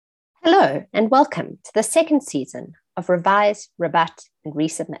Hello, and welcome to the second season of Revise, Rebut, and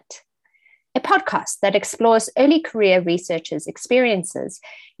Resubmit, a podcast that explores early career researchers' experiences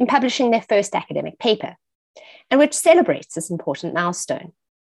in publishing their first academic paper, and which celebrates this important milestone.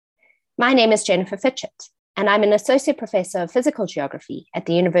 My name is Jennifer Fitchett, and I'm an Associate Professor of Physical Geography at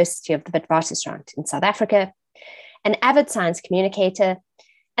the University of the Witwatersrand in South Africa, an avid science communicator,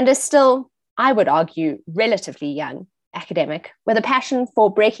 and a still, I would argue, relatively young academic with a passion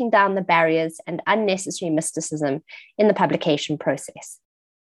for breaking down the barriers and unnecessary mysticism in the publication process.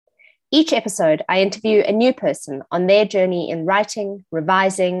 Each episode, I interview a new person on their journey in writing,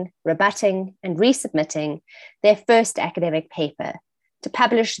 revising, rebutting, and resubmitting their first academic paper to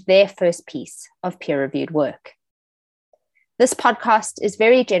publish their first piece of peer-reviewed work. This podcast is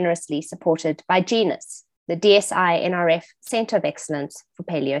very generously supported by GENIS, the DSI NRF Centre of Excellence for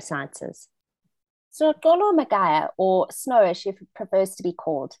Paleosciences. Snotgolo Magaya, or Snow as she prefers to be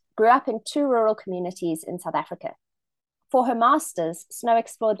called, grew up in two rural communities in South Africa. For her master's, Snow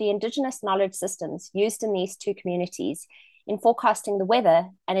explored the indigenous knowledge systems used in these two communities in forecasting the weather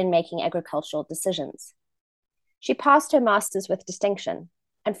and in making agricultural decisions. She passed her master's with distinction,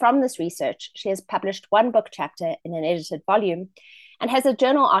 and from this research, she has published one book chapter in an edited volume and has a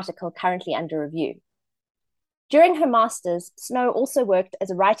journal article currently under review. During her master's, Snow also worked as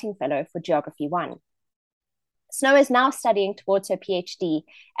a writing fellow for Geography 1. Snow is now studying towards her PhD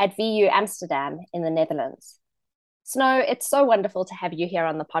at VU Amsterdam in the Netherlands. Snow, it's so wonderful to have you here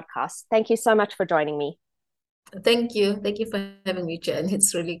on the podcast. Thank you so much for joining me. Thank you. Thank you for having me, Jen.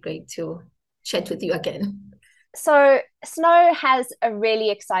 It's really great to chat with you again. So Snow has a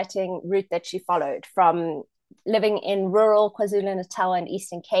really exciting route that she followed, from living in rural KwaZulu-Natal and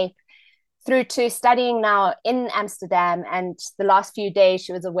Eastern Cape through to studying now in Amsterdam, and the last few days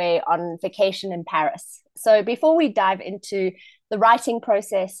she was away on vacation in Paris. So before we dive into the writing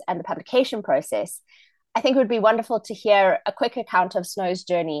process and the publication process, I think it would be wonderful to hear a quick account of Snow's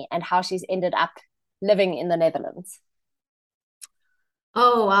journey and how she's ended up living in the Netherlands.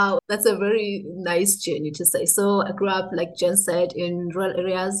 Oh, wow. That's a very nice journey to say. So I grew up, like Jen said, in rural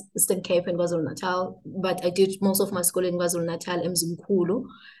areas, Eastern Cape and KwaZulu-Natal, but I did most of my school in KwaZulu-Natal, Mzimkhulu.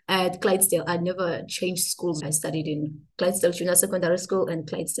 At Clydesdale, I never changed schools. I studied in Clydesdale Junior Secondary School and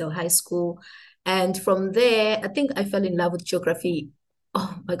Clydesdale High School. And from there, I think I fell in love with geography.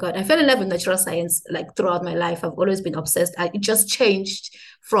 Oh my God, I fell in love with natural science like throughout my life. I've always been obsessed. It just changed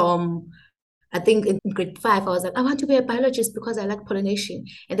from, I think in grade 5, I was like, I want to be a biologist because I like pollination.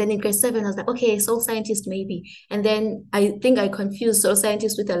 And then in grade 7, I was like, okay, soil scientist maybe. And then I think I confused soil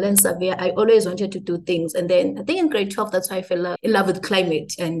scientist with a land surveyor. I always wanted to do things. And then I think in grade 12, that's why I fell in love with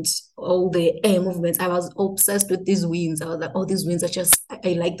climate and all the air movements. I was obsessed with these winds. I was like, oh, these winds are just,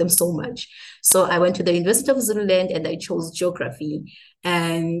 I like them so much. So I went to the University of Zululand and I chose geography.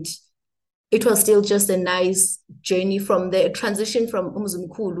 And it was still just a nice journey from the transition from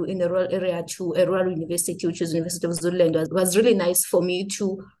Mzimkhulu in a rural area to a rural university, which is University of Zululand. It was really nice for me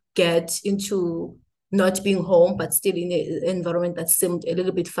to get into not being home, but still in an environment that seemed a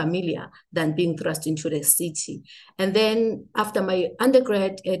little bit familiar than being thrust into the city. And then after my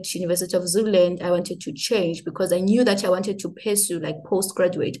undergrad at University of Zululand, I wanted to change because I knew that I wanted to pursue like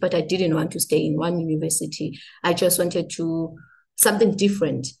postgraduate, but I didn't want to stay in one university. I just wanted to something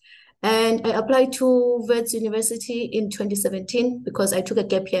different. And I applied to Wits University in 2017 because I took a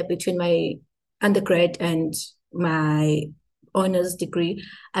gap year between my undergrad and my honors degree.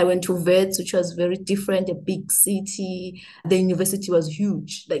 I went to Wits, which was very different, a big city. The university was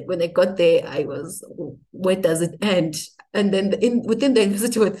huge. Like when I got there, I was, where does it end? And then within the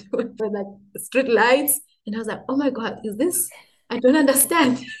university were like street lights. And I was like, oh my God, is this? I don't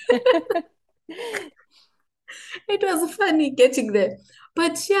understand. It was funny getting there.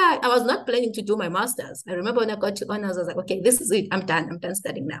 But yeah, I was not planning to do my master's. I remember when I got to honors, I was like, okay, this is it. I'm done. I'm done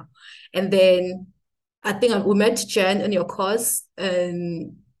studying now. And then I think we met Jen in your course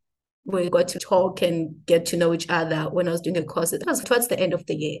and we got to talk and get to know each other when I was doing a course. It was towards the end of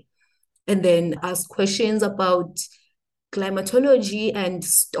the year. And then asked questions about climatology and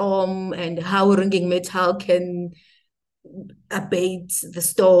storm and how ringing metal can abate the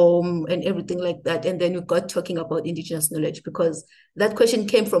storm and everything like that. And then we got talking about indigenous knowledge because that question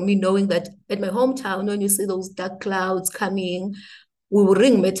came from me knowing that at my hometown, when you see those dark clouds coming, we would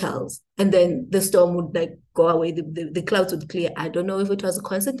ring metals and then the storm would like go away, the clouds would clear. I don't know if it was a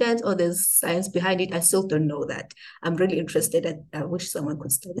coincidence or there's science behind it. I still don't know that. I'm really interested. I wish someone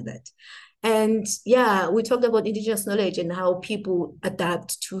could study that. And yeah, we talked about indigenous knowledge and how people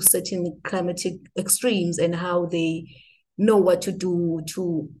adapt to certain climatic extremes and how they know what to do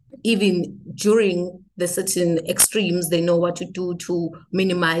to, even during the certain extremes, they know what to do to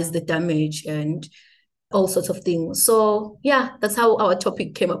minimize the damage and all sorts of things. So yeah, that's how our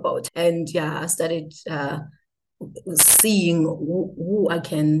topic came about. And yeah, I started seeing who I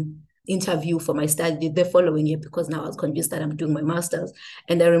can interview for my study the following year, because now I was convinced that I'm doing my master's.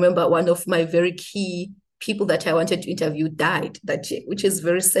 And I remember one of my very key people that I wanted to interview died that year, which is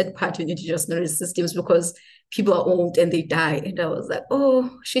very sad part in indigenous knowledge systems, because people are old and they die. And I was like,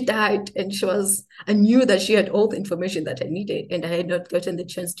 oh, she died. And I knew that she had all the information that I needed, and I had not gotten the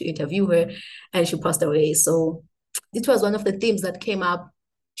chance to interview her, and she passed away. So it was one of the themes that came up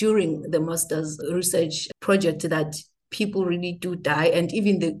during the master's research project, that people really do die. And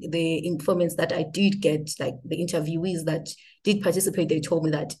even the informants that I did get, like the interviewees that did participate, they told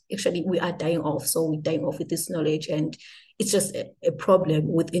me that actually we are dying off. So we're dying off with this knowledge. And it's just a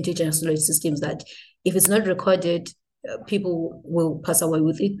problem with indigenous knowledge systems, that if it's not recorded, people will pass away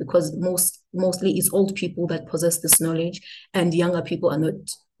with it, because mostly it's old people that possess this knowledge, and younger people are not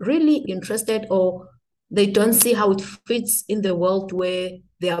really interested, or they don't see how it fits in the world where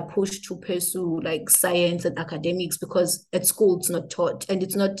they are pushed to pursue like science and academics, because at school it's not taught and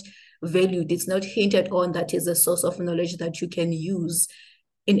it's not valued. It's not hinted on that is a source of knowledge that you can use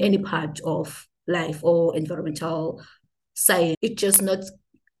in any part of life or environmental science. It's just not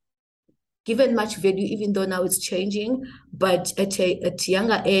given much value, even though now it's changing. But at a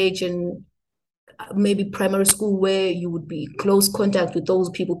younger age, and maybe primary school, where you would be close contact with those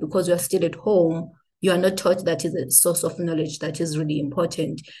people because you are still at home, you are not taught that is a source of knowledge that is really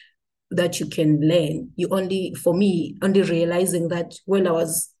important, that you can learn. For me, only realizing that when I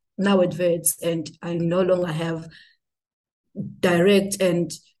was now at Wits and I no longer have direct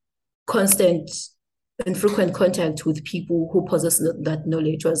and constant and frequent contact with people who possess that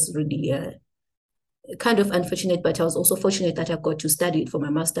knowledge, was really kind of unfortunate. But I was also fortunate that I got to study it for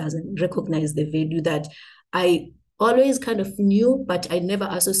my master's and recognize the value that I always kind of knew, but I never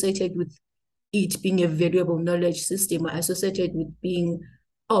associated with it being a valuable knowledge system. I associated with being,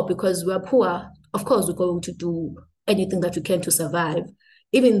 oh, because we're poor, of course we're going to do anything that we can to survive.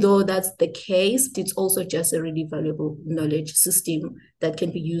 Even though that's the case, it's also just a really valuable knowledge system that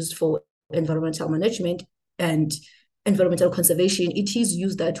can be used for environmental management and environmental conservation. It is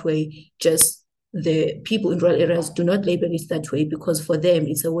used that way, just the people in rural areas do not label it that way, because for them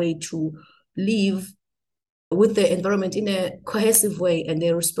it's a way to live with the environment in a cohesive way and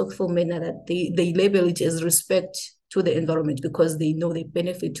a respectful manner, that they label it as respect to the environment, because they know they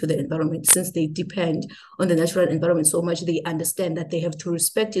benefit to the environment. Since they depend on the natural environment so much, they understand that they have to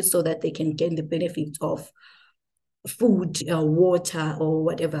respect it so that they can gain the benefit of food, water, or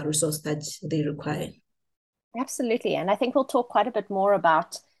whatever resource that they require. Absolutely. And I think we'll talk quite a bit more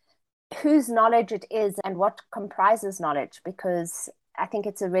about whose knowledge it is and what comprises knowledge, because I think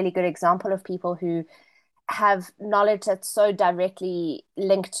it's a really good example of people who have knowledge that's so directly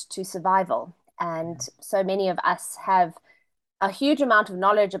linked to survival. And so many of us have a huge amount of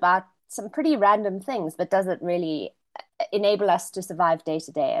knowledge about some pretty random things, but does it really enable us to survive day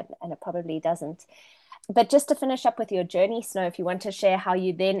to day? And it probably doesn't. But just to finish up with your journey, Snow, if you want to share how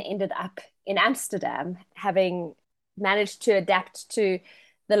you then ended up in Amsterdam, having managed to adapt to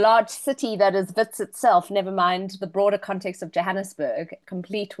the large city that is Wits itself, never mind the broader context of Johannesburg,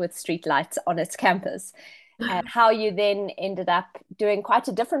 complete with streetlights on its campus. And how you then ended up doing quite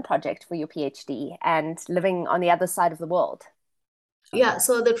a different project for your PhD and living on the other side of the world. Yeah,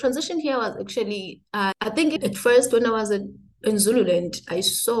 so the transition here was actually, I think at first when I was in Zululand, I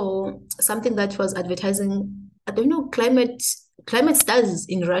saw something that was advertising, I don't know, climate studies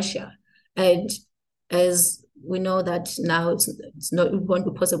in Russia. And as we know that now it won't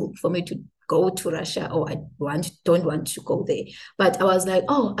be possible for me to go to Russia, or I don't want to go there. But I was like,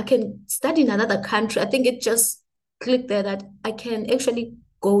 oh, I can study in another country. I think it just clicked there that I can actually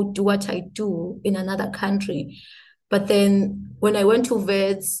go do what I do in another country. But then when I went to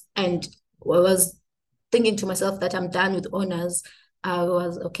Wits and I was thinking to myself that I'm done with honors, I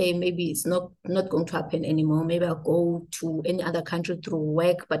was, okay, maybe it's not going to happen anymore. Maybe I'll go to any other country through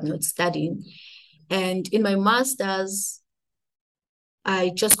work, but not studying. And in my master's,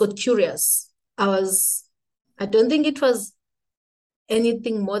 I just got curious. I don't think it was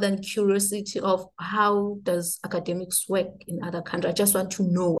anything more than curiosity of how does academics work in other countries. I just want to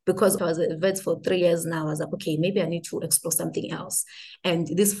know, because I was at Wits for 3 years now. I was like, okay, maybe I need to explore something else. And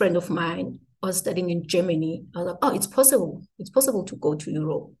this friend of mine was studying in Germany. I was like, oh, it's possible. It's possible to go to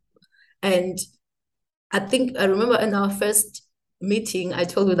Europe. And I think I remember in our first meeting, I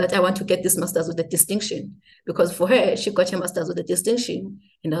told her that I want to get this master's with a distinction, because for her, she got her master's with a distinction.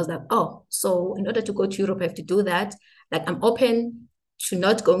 And I was like, oh, so in order to go to Europe, I have to do that. Like, I'm open to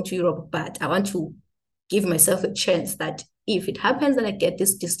not going to Europe, but I want to give myself a chance that if it happens and I get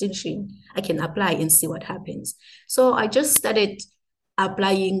this distinction, I can apply and see what happens. So I just started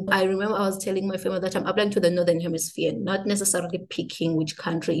applying. I remember I was telling my family that I'm applying to the Northern Hemisphere, not necessarily picking which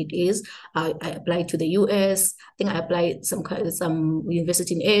country it is. I applied to the US. I think I applied some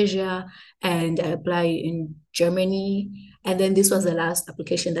university in Asia, and I applied in Germany. And then this was the last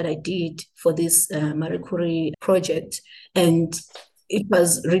application that I did for this Marie Curie project. And it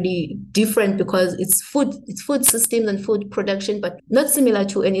was really different because it's food systems and food production, but not similar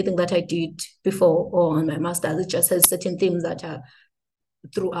to anything that I did before or on my master's. It just has certain themes that are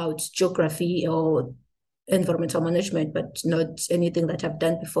throughout geography or environmental management, but not anything that I've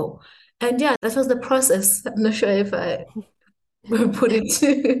done before. And yeah, that was the process. I'm not sure if I put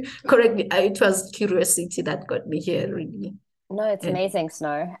it correctly. It was curiosity that got me here, really. No, it's And amazing,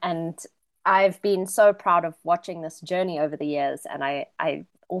 Snow. And I've been so proud of watching this journey over the years. And I'm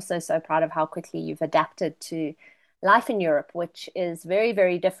also so proud of how quickly you've adapted to life in Europe, which is very,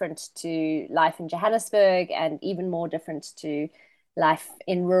 very different to life in Johannesburg and even more different to life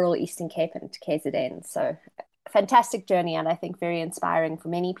in rural Eastern Cape and KZN. So fantastic journey, and I think very inspiring for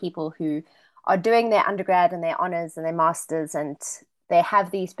many people who are doing their undergrad and their honors and their masters, and they have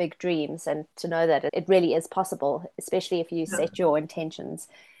these big dreams, and to know that it really is possible, especially if you set your intentions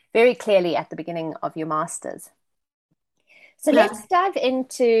very clearly at the beginning of your masters. So yeah, let's dive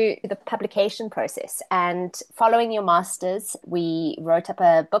into the publication process. And following your masters, we wrote up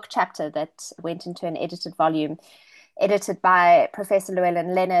a book chapter that went into an edited volume edited by Professor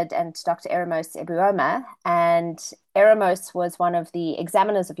Llewellyn Leonard and Dr. Eremos Ebuoma. And Eremos was one of the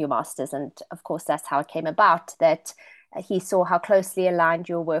examiners of your masters. And of course, that's how it came about, that he saw how closely aligned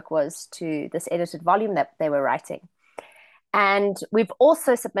your work was to this edited volume that they were writing. And we've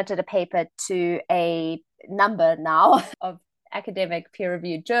also submitted a paper to a number now of academic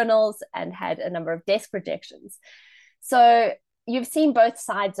peer-reviewed journals and had a number of desk rejections. So you've seen both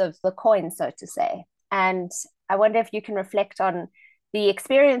sides of the coin, so to say. And I wonder if you can reflect on the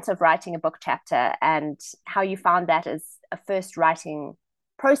experience of writing a book chapter and how you found that as a first writing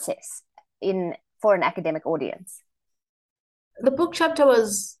process for an academic audience. the book chapter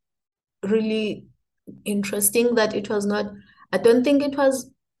was really interesting. That it was not, I don't think it was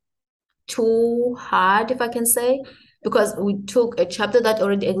too hard, if I can say, because we took a chapter that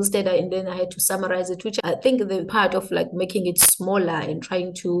already existed and then I had to summarize it, which I think the part of like making it smaller and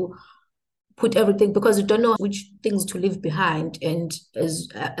trying to put everything, because you don't know which things to leave behind. And as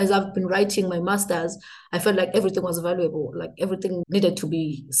I've been writing my masters, I felt like everything was valuable, like everything needed to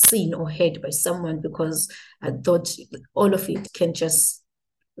be seen or heard by someone, because I thought all of it can just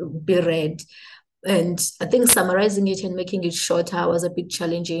be read. And I think summarizing it and making it shorter was a bit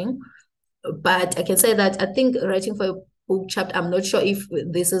challenging. But I can say that I think writing for a book chapter, I'm not sure if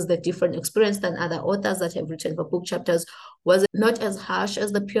this is the different experience than other authors that have written for book chapters, was not as harsh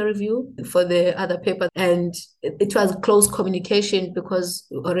as the peer review for the other paper. And it was close communication because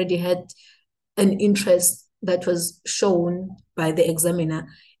we already had an interest that was shown by the examiner.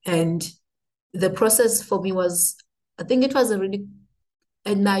 And the process for me was, I think it was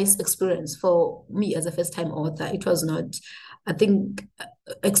a nice experience for me as a first-time author. It was not, I think,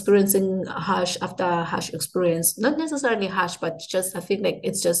 experiencing harsh after harsh experience, not necessarily harsh, but just I feel like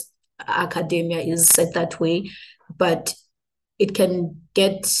it's just academia is set that way, but it can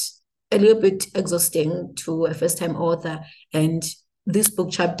get a little bit exhausting to a first-time author. And this book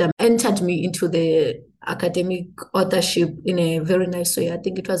chapter entered me into the academic authorship in a very nice way. I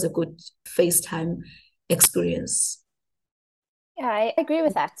think it was a good FaceTime experience. Yeah, I agree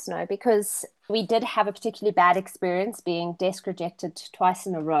with that, Snow, because we did have a particularly bad experience being desk rejected twice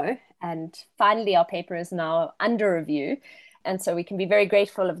in a row. And finally, our paper is now under review. And so we can be very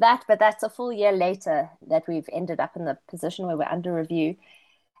grateful of that. But that's a full year later that we've ended up in the position where we're under review.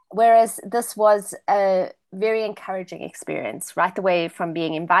 Whereas this was a very encouraging experience, right the way from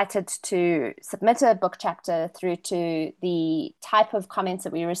being invited to submit a book chapter through to the type of comments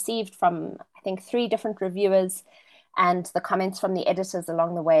that we received from, I think, 3 different reviewers, and the comments from the editors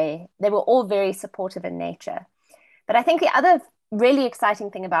along the way. They were all very supportive in nature. But I think the other really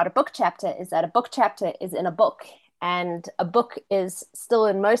exciting thing about a book chapter is that a book chapter is in a book, and a book is still,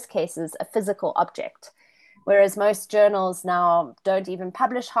 in most cases, a physical object. Whereas most journals now don't even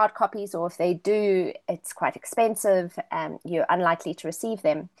publish hard copies, or if they do, it's quite expensive and you're unlikely to receive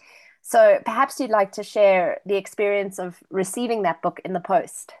them. So perhaps you'd like to share the experience of receiving that book in the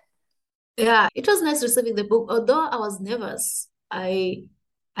post. Yeah, it was nice receiving the book, although I was nervous I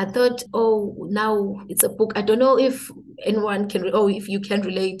thought, oh, now it's a book. I don't know if anyone can, if you can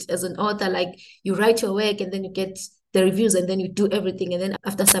relate as an author, like you write your work and then you get the reviews and then you do everything. And then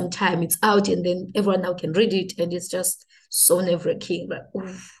after some time it's out and then everyone now can read it. And it's just so nerve-wracking. Like,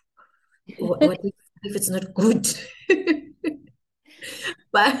 what if it's not good?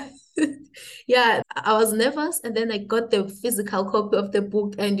 But yeah, I was nervous. And then I got the physical copy of the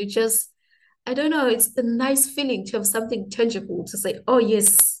book and it just, I don't know, it's a nice feeling to have something tangible to say, oh,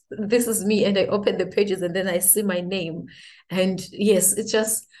 yes, this is me. And I open the pages and then I see my name. And yes,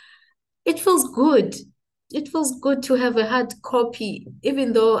 it feels good. It feels good to have a hard copy,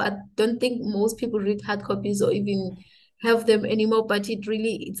 even though I don't think most people read hard copies or even have them anymore. But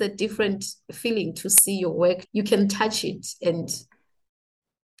it's a different feeling to see your work. You can touch it, and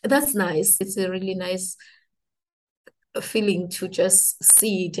that's nice. It's a really nice feeling to just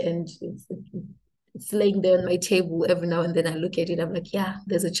see it, and it's laying there on my table every now and then. I look at it. I'm like, yeah,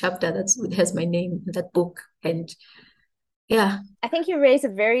 there's a chapter it has my name in that book, and yeah. I think you raise a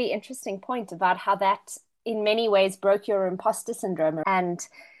very interesting point about how that in many ways broke your imposter syndrome. And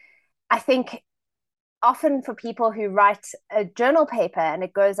I think often for people who write a journal paper and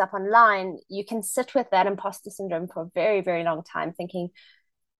it goes up online, you can sit with that imposter syndrome for a very, very long time thinking,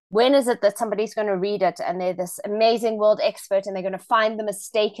 when is it that somebody's going to read it and they're this amazing world expert and they're going to find the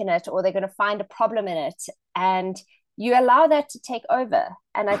mistake in it or they're going to find a problem in it? And you allow that to take over.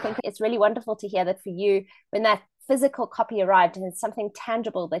 And I think it's really wonderful to hear that for you, when that physical copy arrived and it's something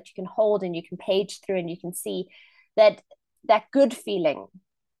tangible that you can hold and you can page through and you can see that good feeling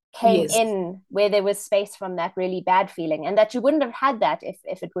came Yes. in where there was space from that really bad feeling, and that you wouldn't have had that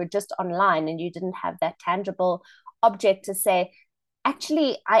if it were just online and you didn't have that tangible object to say,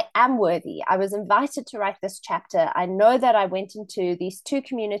 actually, I am worthy. I was invited to write this chapter. I know that I went into these two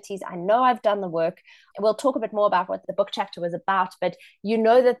communities. I know I've done the work. We'll talk a bit more about what the book chapter was about, but you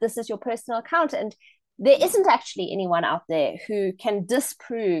know that this is your personal account. And there isn't actually anyone out there who can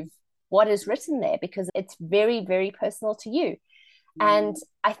disprove what is written there because it's very, very personal to you. And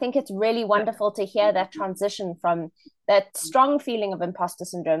I think it's really wonderful to hear that transition from that strong feeling of imposter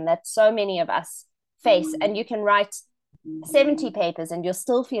syndrome that so many of us face. And you can write 70 papers and you'll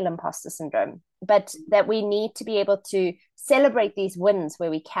still feel imposter syndrome, but that we need to be able to celebrate these wins where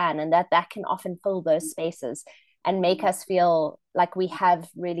we can, and that can often fill those spaces and make us feel like we have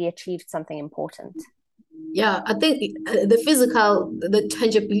really achieved something important. Yeah, I think the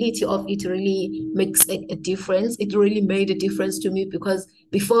tangibility of it really makes a difference. It really made a difference to me because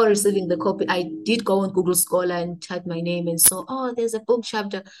before receiving the copy, I did go on Google Scholar and type my name and saw, oh, there's a book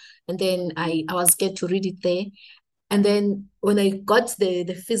chapter. And then I was scared to read it there. And then when I got the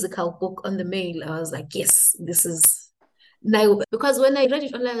physical book on the mail, I was like, yes, this is now, because when I read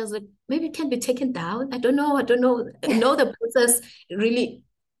it online, I was like, maybe it can be taken down. I don't know. I don't know. I know the process really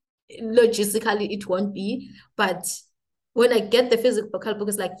logistically it won't be, but when I get the physical book,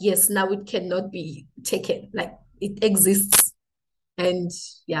 it's like, yes, now it cannot be taken. Like it exists. And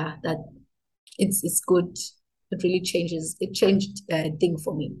yeah, that it's good. It really changes. It changed a thing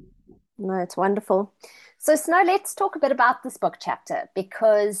for me. No, it's wonderful. So, Snow, let's talk a bit about this book chapter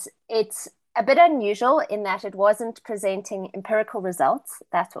because it's a bit unusual in that it wasn't presenting empirical results.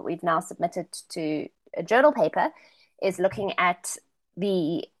 That's what we've now submitted to a journal paper, is looking at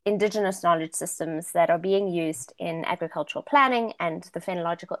the Indigenous knowledge systems that are being used in agricultural planning and the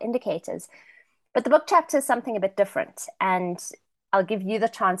phenological indicators. But the book chapter is something a bit different. And I'll give you the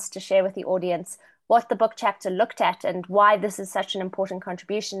chance to share with the audience what the book chapter looked at and why this is such an important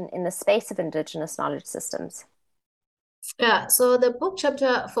contribution in the space of Indigenous knowledge systems. Yeah, so the book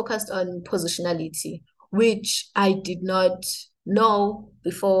chapter focused on positionality, which I did not know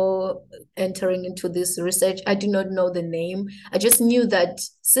before entering into this research. I did not know the name. I just knew that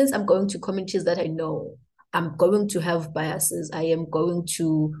since I'm going to communities that I know, I'm going to have biases.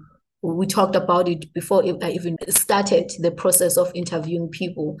 We talked about it before I even started the process of interviewing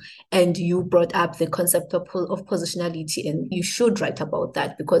people. And you brought up the concept of positionality, and you should write about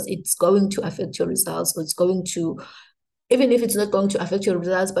that because it's going to affect your results, or it's going to, even if it's not going to affect your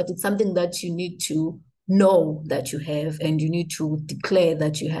results, but it's something that you need to know that you have and you need to declare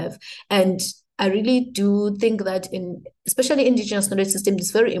that you have. And I really do think that especially Indigenous knowledge system,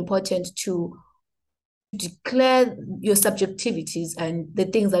 it's very important to declare your subjectivities and the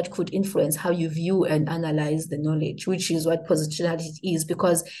things that could influence how you view and analyze the knowledge, which is what positionality is,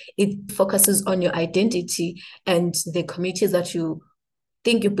 because it focuses on your identity and the communities that you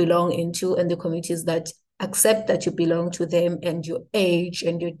think you belong into and the communities that accept that you belong to them, and your age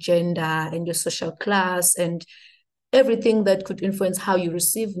and your gender and your social class and everything that could influence how you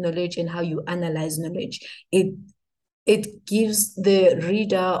receive knowledge and how you analyze knowledge. it gives the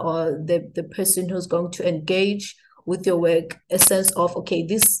reader or the person who's going to engage with your work a sense of, okay,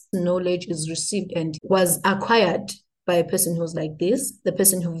 this knowledge is received and was acquired by a person who's like this, the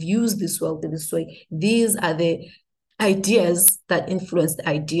person who views this world in this way. These are the ideas that influence the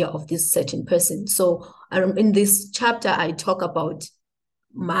idea of this certain person. So in this chapter, I talk about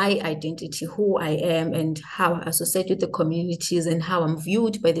my identity, who I am, and how I associate with the communities, and how I'm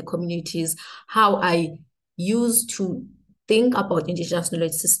viewed by the communities, how I use to think about indigenous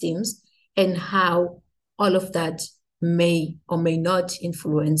knowledge systems, and how all of that may or may not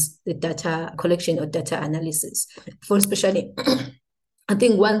influence the data collection or data analysis. For especially, I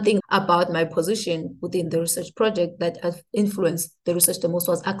think one thing about my position within the research project that has influenced the research the most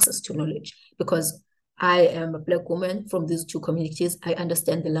was access to knowledge, because I am a Black woman from these two communities. I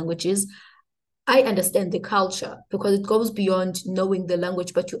understand the languages. I understand the culture, because it goes beyond knowing the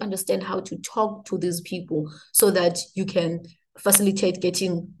language, but you understand how to talk to these people so that you can facilitate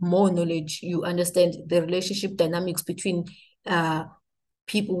getting more knowledge. You understand the relationship dynamics between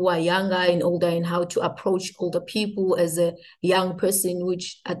people who are younger and older, and how to approach older people as a young person,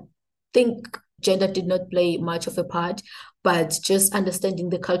 which I think gender did not play much of a part, but just understanding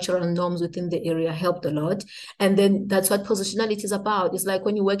the cultural norms within the area helped a lot. And then that's what positionality is about. It's like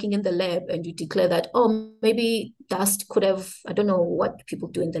when you're working in the lab and you declare that, oh, maybe dust could have, I don't know what people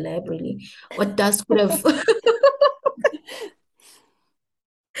do in the lab really, what dust could have.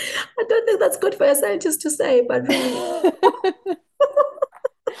 I don't think that's good for a scientist to say, but really.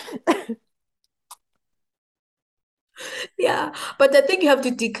 Yeah, but I think you have to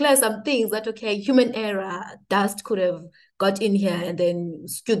declare some things that, okay, human error, dust could have got in here and then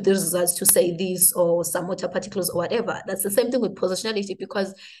skewed the results to say this, or some water particles or whatever. That's the same thing with positionality,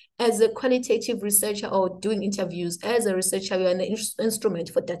 because as a qualitative researcher or doing interviews, as a researcher, you're an instrument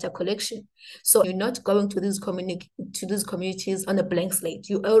for data collection. So you're not going to these communities on a blank slate.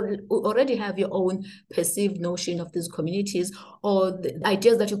 You already have your own perceived notion of these communities, or the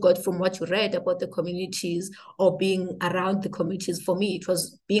ideas that you got from what you read about the communities, or being around the communities. For me, it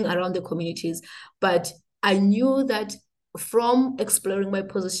was being around the communities. But I knew that from exploring my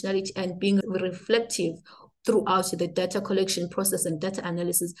positionality and being reflective throughout the data collection process and data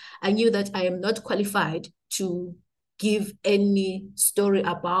analysis, I knew that I am not qualified to give any story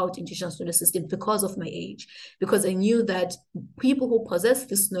about indigenous knowledge system because of my age, because I knew that people who possess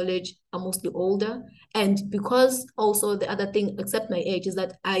this knowledge are mostly older. And because also the other thing, except my age, is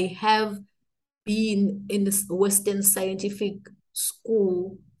that I have been in this Western scientific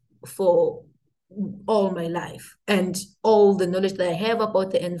school for all my life, and all the knowledge that I have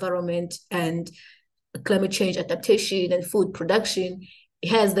about the environment and climate change adaptation and food production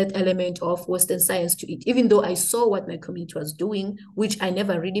has that element of Western science to it, even though I saw what my community was doing, which I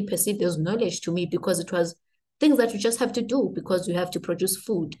never really perceived as knowledge to me, because it was things that you just have to do because you have to produce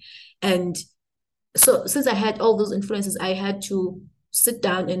food. And so since I had all those influences, I had to sit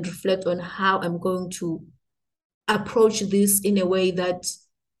down and reflect on how I'm going to approach this in a way that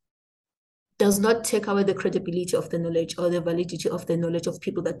does not take away the credibility of the knowledge or the validity of the knowledge of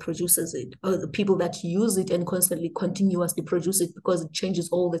people that produces it, or the people that use it and constantly continuously produce it, because it changes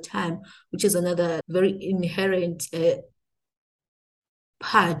all the time, which is another very inherent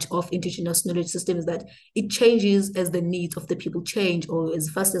part of indigenous knowledge systems, that it changes as the needs of the people change, or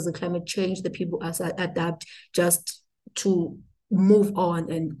as fast as the climate change, the people adapt just to move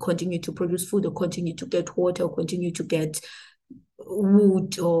on and continue to produce food, or continue to get water, or continue to get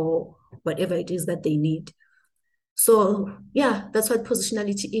wood, or whatever it is that they need. So yeah, that's what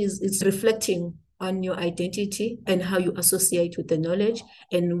positionality is. It's reflecting on your identity and how you associate with the knowledge,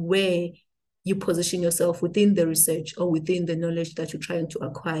 and where you position yourself within the research or within the knowledge that you're trying to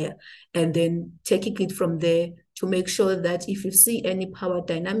acquire, and then taking it from there to make sure that if you see any power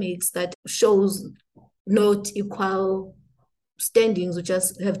dynamics that shows not equal standings, you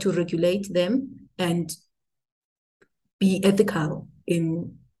just have to regulate them and be ethical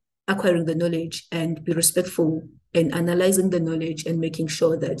in acquiring the knowledge, and be respectful in analyzing the knowledge and making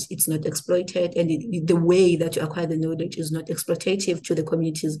sure that it's not exploited, and the way that you acquire the knowledge is not exploitative to the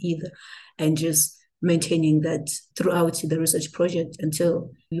communities either, and just maintaining that throughout the research project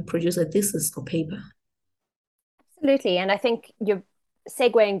until you produce a thesis or paper. Absolutely. And I think you're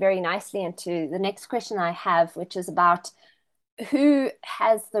segueing very nicely into the next question I have, which is about who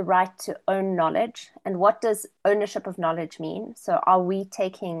has the right to own knowledge, and what does ownership of knowledge mean? So are we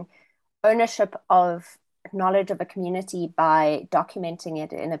taking ownership of knowledge of a community by documenting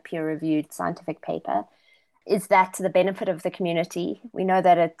it in a peer-reviewed scientific paper? Is that to the benefit of the community? We know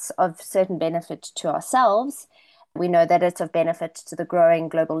that it's of certain benefit to ourselves. We know that it's of benefit to the growing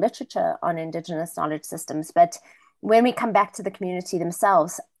global literature on Indigenous knowledge systems. But when we come back to the community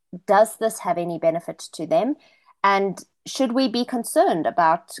themselves, does this have any benefit to them? And should we be concerned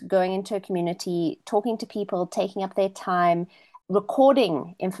about going into a community, talking to people, taking up their time,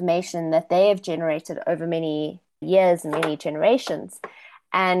 recording information that they have generated over many years and many generations,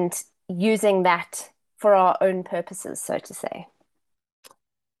 and using that for our own purposes, so to say?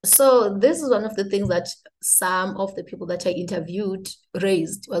 So this is one of the things that some of the people that I interviewed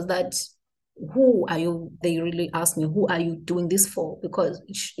raised, was that who are you? They really asked me, who are you doing this for? Because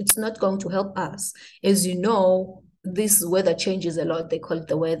it's not going to help us. As you know, this weather changes a lot. They call it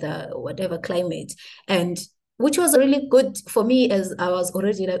the weather, whatever, climate. And which was really good for me, as I was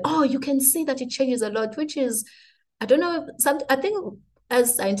already like, oh, you can see that it changes a lot, which is, I don't know, I think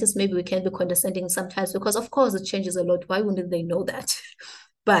as scientists, maybe we can be condescending sometimes, because of course it changes a lot. Why wouldn't they know that?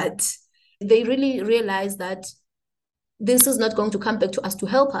 But they really realize that this is not going to come back to us to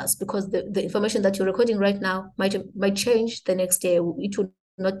help us, because the information that you're recording right now might change the next year. It would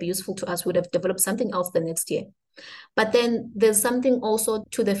not be useful to us. We would have developed something else the next year. But then there's something also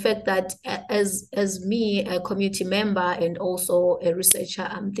to the fact that as me, a community member and also a researcher,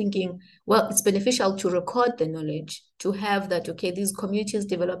 I'm thinking, well, it's beneficial to record the knowledge, to have that, okay, these communities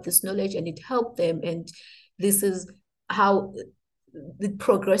develop this knowledge and it helped them. And this is how it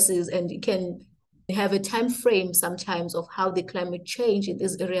progresses, and it can have a time frame sometimes of how the climate change in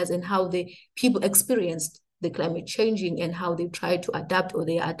these areas and how the people experienced the climate changing and how they try to adapt, or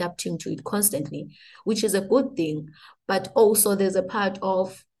they are adapting to it constantly, which is a good thing. But also there's a part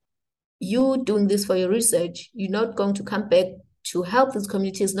of you doing this for your research. You're not going to come back to help these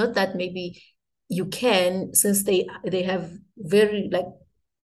communities. Not that maybe you can, since they have very like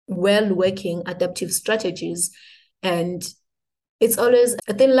well working adaptive strategies, and it's always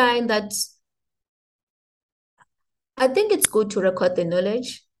a thin line that I think it's good to record the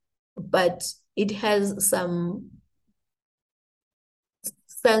knowledge, but it has some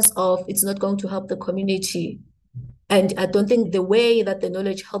sense of it's not going to help the community. And I don't think the way that the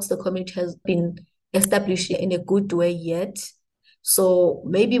knowledge helps the community has been established in a good way yet. So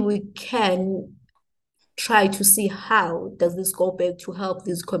maybe we can try to see how does this go back to help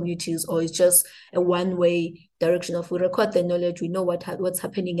these communities, or it's just a one-way direction of we record the knowledge, we know what's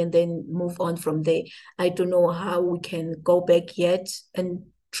happening, and then move on from there. I don't know how we can go back yet and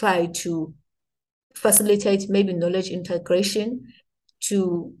try to facilitate maybe knowledge integration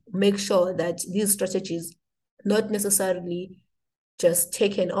to make sure that these strategies not necessarily just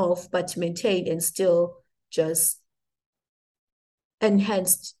taken off, but maintained and still just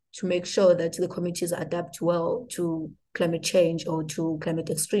enhanced to make sure that the communities adapt well to climate change or to climate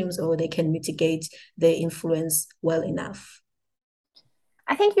extremes, or they can mitigate their influence well enough.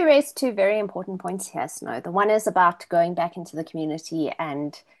 I think you raised two very important points here, Snow. The one is about going back into the community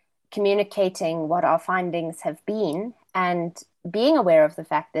and communicating what our findings have been, and being aware of the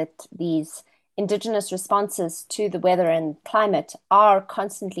fact that these Indigenous responses to the weather and climate are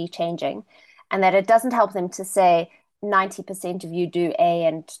constantly changing, and that it doesn't help them to say 90% of you do A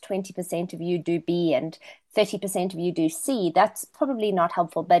and 20% of you do B and 30% of you do C. That's probably not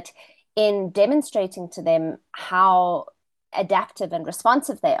helpful, but in demonstrating to them how adaptive and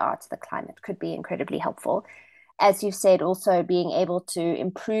responsive they are to the climate could be incredibly helpful. As you said, also being able to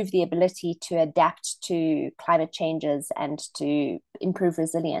improve the ability to adapt to climate changes and to improve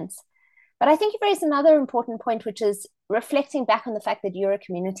resilience. But I think you've raised another important point, which is reflecting back on the fact that you're a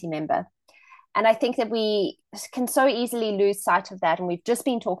community member. And I think that we can so easily lose sight of that. And we've just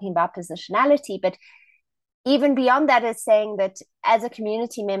been talking about positionality, but even beyond that is saying that as a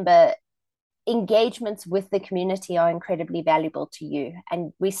community member, engagements with the community are incredibly valuable to you.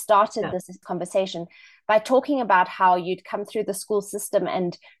 And we started this conversation by talking about how you'd come through the school system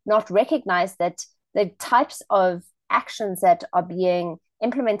and not recognize that the types of actions that are being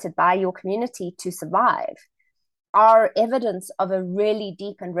implemented by your community to survive are evidence of a really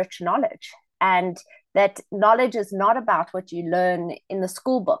deep and rich knowledge. And that knowledge is not about what you learn in the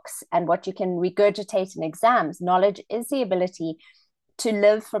school books and what you can regurgitate in exams. Knowledge is the ability to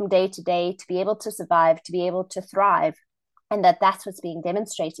live from day to day, to be able to survive, to be able to thrive, and that's what's being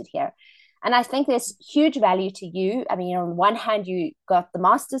demonstrated here. And I think there's huge value to you. I mean, on one hand, you got the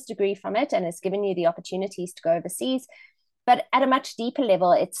master's degree from it, and it's given you the opportunities to go overseas. But at a much deeper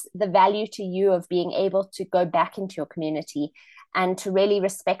level, it's the value to you of being able to go back into your community and to really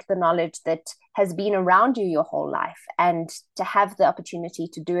respect the knowledge that has been around you your whole life, and to have the opportunity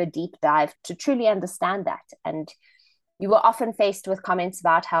to do a deep dive to truly understand that. And you were often faced with comments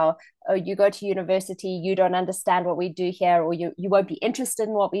about how, oh, you go to university, you don't understand what we do here, or you won't be interested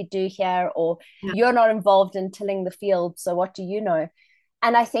in what we do here, or you're not involved in tilling the field, so what do you know?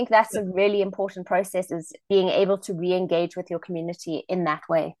 And I think that's a really important process, is being able to re-engage with your community in that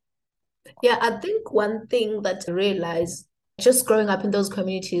way. Yeah, I think one thing that I realized just growing up in those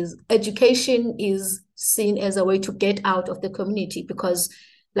communities, education is seen as a way to get out of the community because,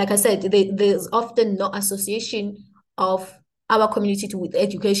 like I said, there's often no association of our community with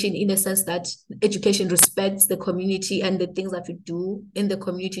education, in a sense that education respects the community and the things that we do in the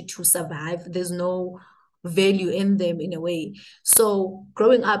community to survive. There's no value in them in a way. So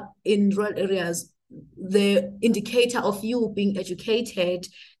growing up in rural areas, the indicator of you being educated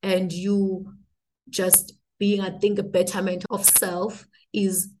and you just being, I think, a betterment of self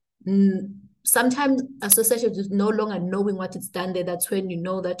is sometimes associated with no longer knowing what it's done there. That's when you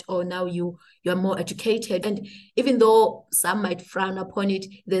know that, oh, now you're more educated. And even though some might frown upon it,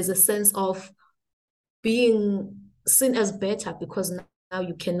 there's a sense of being seen as better because now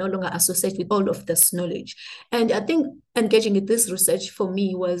you can no longer associate with all of this knowledge. And I think engaging in this research for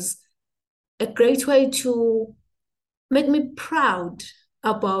me was a great way to make me proud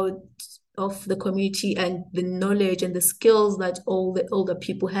about of the community and the knowledge and the skills that all the older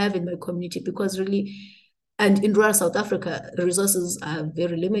people have in my community, because really, and in rural South Africa, the resources are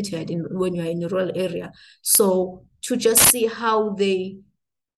very limited when you're in a rural area. So to just see how they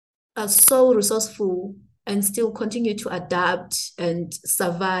are so resourceful and still continue to adapt and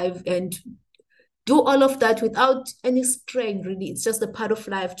survive and do all of that without any strain, really. It's just a part of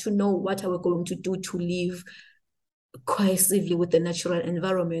life to know what are we going to do to live cohesively with the natural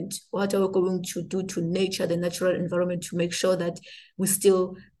environment. What are we going to do to nature, the natural environment, to make sure that we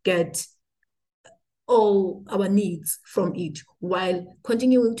still get all our needs from it while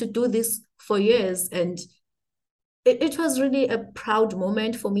continuing to do this for years. And it was really a proud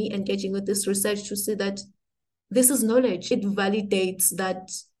moment for me engaging with this research to see that this is knowledge. It validates that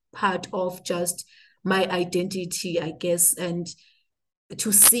part of just my identity, I guess, and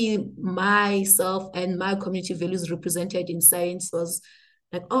to see myself and my community values represented in science was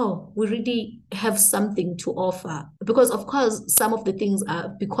like, oh, we really have something to offer. Because of course, some of the things are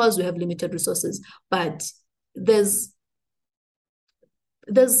because we have limited resources, but there's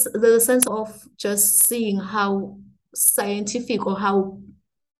the sense of just seeing how scientific or how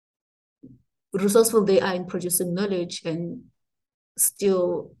resourceful they are in producing knowledge and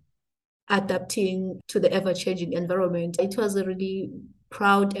still adapting to the ever-changing environment. It was a really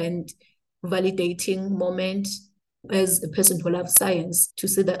proud and validating moment as a person who loves science to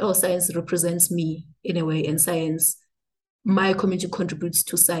see that, oh, science represents me in a way, and science, my community contributes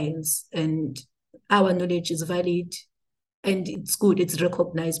to science, and our knowledge is valid and it's good, it's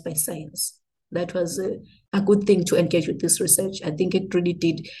recognized by science. That was a good thing to engage with this research. I think it really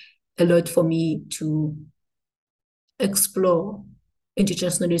did a lot for me to explore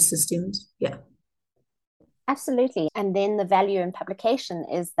indigenous knowledge systems. Yeah. Absolutely. And then the value in publication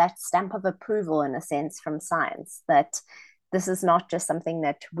is that stamp of approval, in a sense, from science, that this is not just something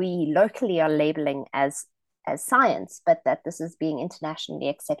that we locally are labeling as science, but that this is being internationally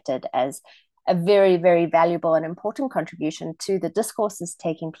accepted as a very, very valuable and important contribution to the discourses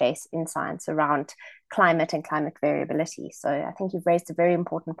taking place in science around climate and climate variability. So I think you've raised a very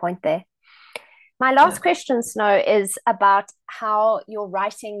important point there. My last question, Snow, is about how your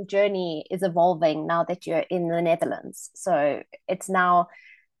writing journey is evolving now that you're in the Netherlands. So it's now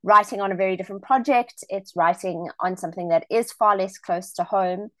writing on a very different project. It's writing on something that is far less close to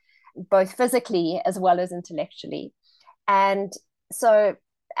home, both physically as well as intellectually. And so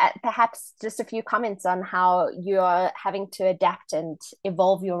perhaps just a few comments on how you're having to adapt and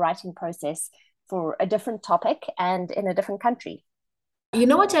evolve your writing process for a different topic and in a different country. You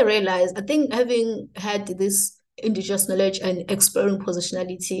know what I realized? I think having had this indigenous knowledge and exploring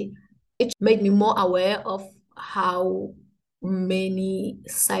positionality, it made me more aware of how many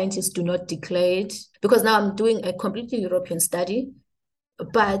scientists do not declare it. Because now I'm doing a completely European study,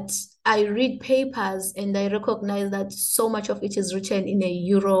 but I read papers and I recognize that so much of it is written in a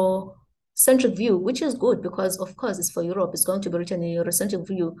Eurocentric view, which is good because, of course, it's for Europe. It's going to be written in a Eurocentric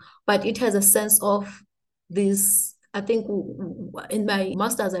view, but it has a sense of this. I think in my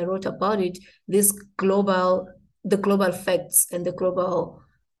master's, I wrote about it, the global facts and the global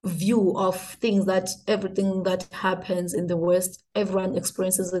view of things, that everything that happens in the West, everyone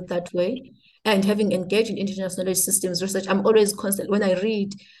experiences it that way. And having engaged in indigenous knowledge systems research, I'm always constant. When I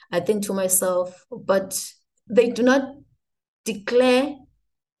read, I think to myself, but they do not declare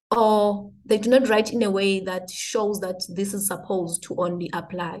or they do not write in a way that shows that this is supposed to only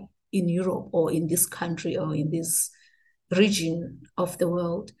apply in Europe or in this country or in this region of the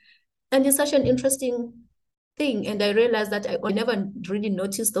world. And it's such an interesting thing. And I realized that I never really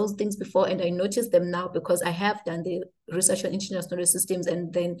noticed those things before, and I noticed them now because I have done the research on indigenous knowledge systems,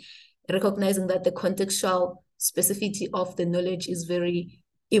 and then recognizing that the contextual specificity of the knowledge is very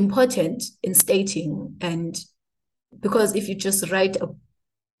important in stating. And because if you just write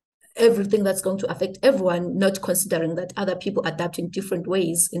everything that's going to affect everyone, not considering that other people adapt in different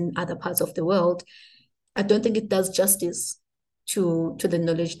ways in other parts of the world, I don't think it does justice to the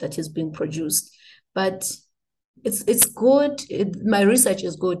knowledge that is being produced. But it's good. My research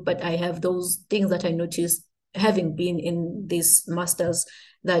is good, but I have those things that I noticed having been in this masters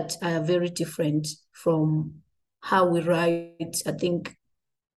that are very different from how we write. I think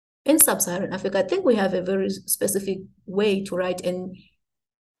in sub-Saharan Africa, I think we have a very specific way to write and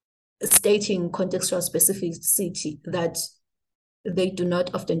stating contextual specificity that they do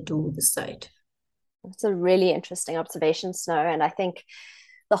not often do this side. It's a really interesting observation, Snow. And I think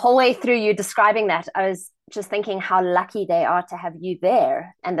the whole way through you describing that, I was just thinking how lucky they are to have you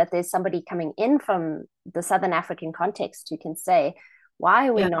there, and that there's somebody coming in from the Southern African context who can say, why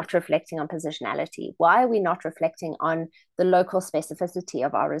are we not reflecting on positionality? Why are we not reflecting on the local specificity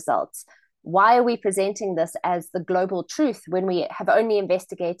of our results? Why are we presenting this as the global truth when we have only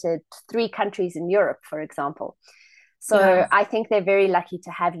investigated 3 countries in Europe, for example? So I think they're very lucky to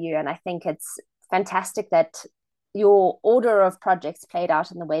have you. And I think it's fantastic that your order of projects played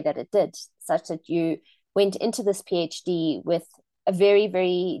out in the way that it did, such that you went into this PhD with a very,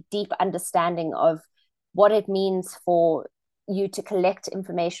 very deep understanding of what it means for you to collect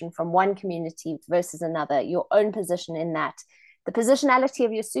information from one community versus another, your own position in that, the positionality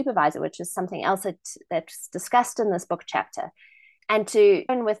of your supervisor, which is something else that's discussed in this book chapter, and to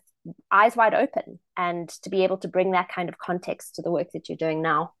open with eyes wide open and to be able to bring that kind of context to the work that you're doing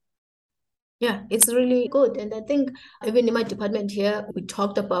now. Yeah, it's really good. And I think even in my department here, we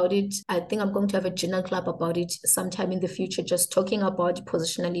talked about it. I think I'm going to have a journal club about it sometime in the future, just talking about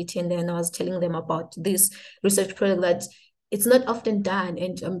positionality. And then I was telling them about this research project that it's not often done.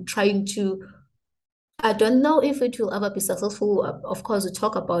 And I'm trying to, I don't know if it will ever be successful. Of course, we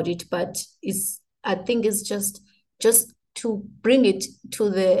talk about it, but I think it's just to bring it to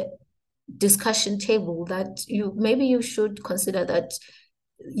the discussion table that maybe you should consider that.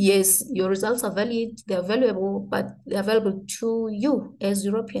 Yes, your results are valid, they're valuable, but they're valuable to you as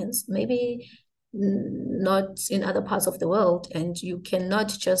Europeans, maybe not in other parts of the world. And you cannot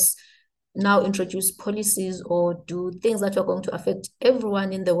just now introduce policies or do things that are going to affect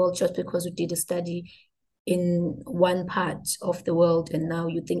everyone in the world just because you did a study in one part of the world. And now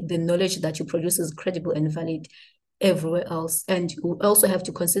you think the knowledge that you produce is credible and valid everywhere else. And you also have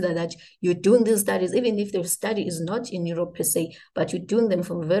to consider that you're doing these studies, even if the study is not in Europe per se, but you're doing them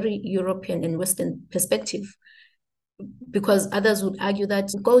from a very European and Western perspective. Because others would argue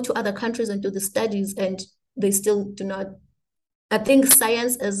that go to other countries and do the studies and they still do not. I think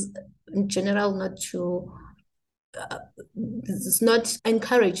science is in general it's not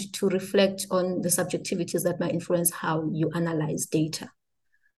encouraged to reflect on the subjectivities that might influence how you analyze data.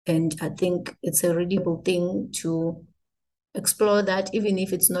 And I think it's a really good thing to explore that, even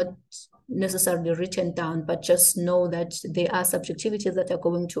if it's not necessarily written down, but just know that there are subjectivities that are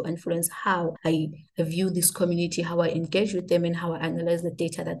going to influence how I view this community, how I engage with them, and how I analyze the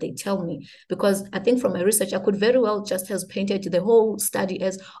data that they tell me. Because I think from my research, I could very well just have painted the whole study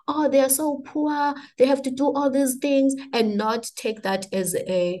as, oh, they are so poor, they have to do all these things, and not take that as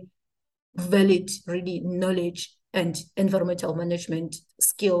a valid, really knowledge and environmental management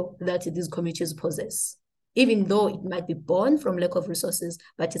skill that these communities possess, even though it might be born from lack of resources,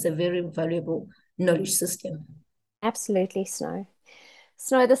 but it's a very valuable knowledge system. Absolutely, Snow.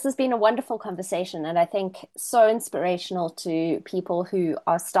 Snow, this has been a wonderful conversation, and I think so inspirational to people who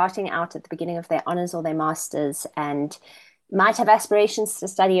are starting out at the beginning of their honors or their masters and might have aspirations to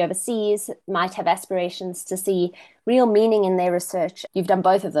study overseas, might have aspirations to see real meaning in their research. You've done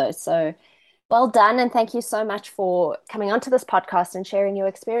both of those, so well done, and thank you so much for coming onto this podcast and sharing your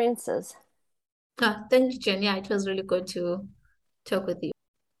experiences. Thank you, Jen. Yeah, it was really good to talk with you.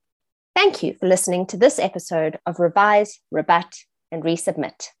 Thank you for listening to this episode of Revise, Rebut, and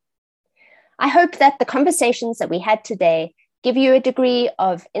Resubmit. I hope that the conversations that we had today give you a degree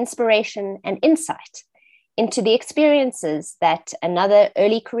of inspiration and insight into the experiences that another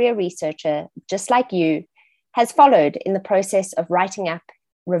early career researcher, just like you, has followed in the process of writing up,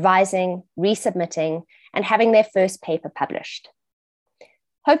 revising, resubmitting, and having their first paper published.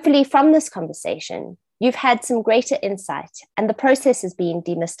 Hopefully from this conversation, you've had some greater insight and the process is being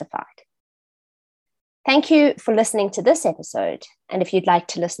demystified. Thank you for listening to this episode. And if you'd like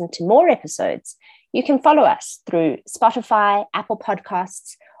to listen to more episodes, you can follow us through Spotify, Apple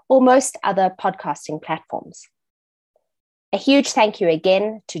Podcasts, or most other podcasting platforms. A huge thank you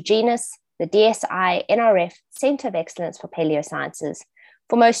again to Genus, the DSI NRF Centre of Excellence for Paleosciences,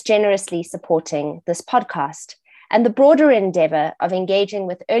 for most generously supporting this podcast and the broader endeavour of engaging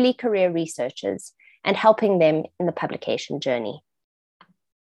with early career researchers and helping them in the publication journey.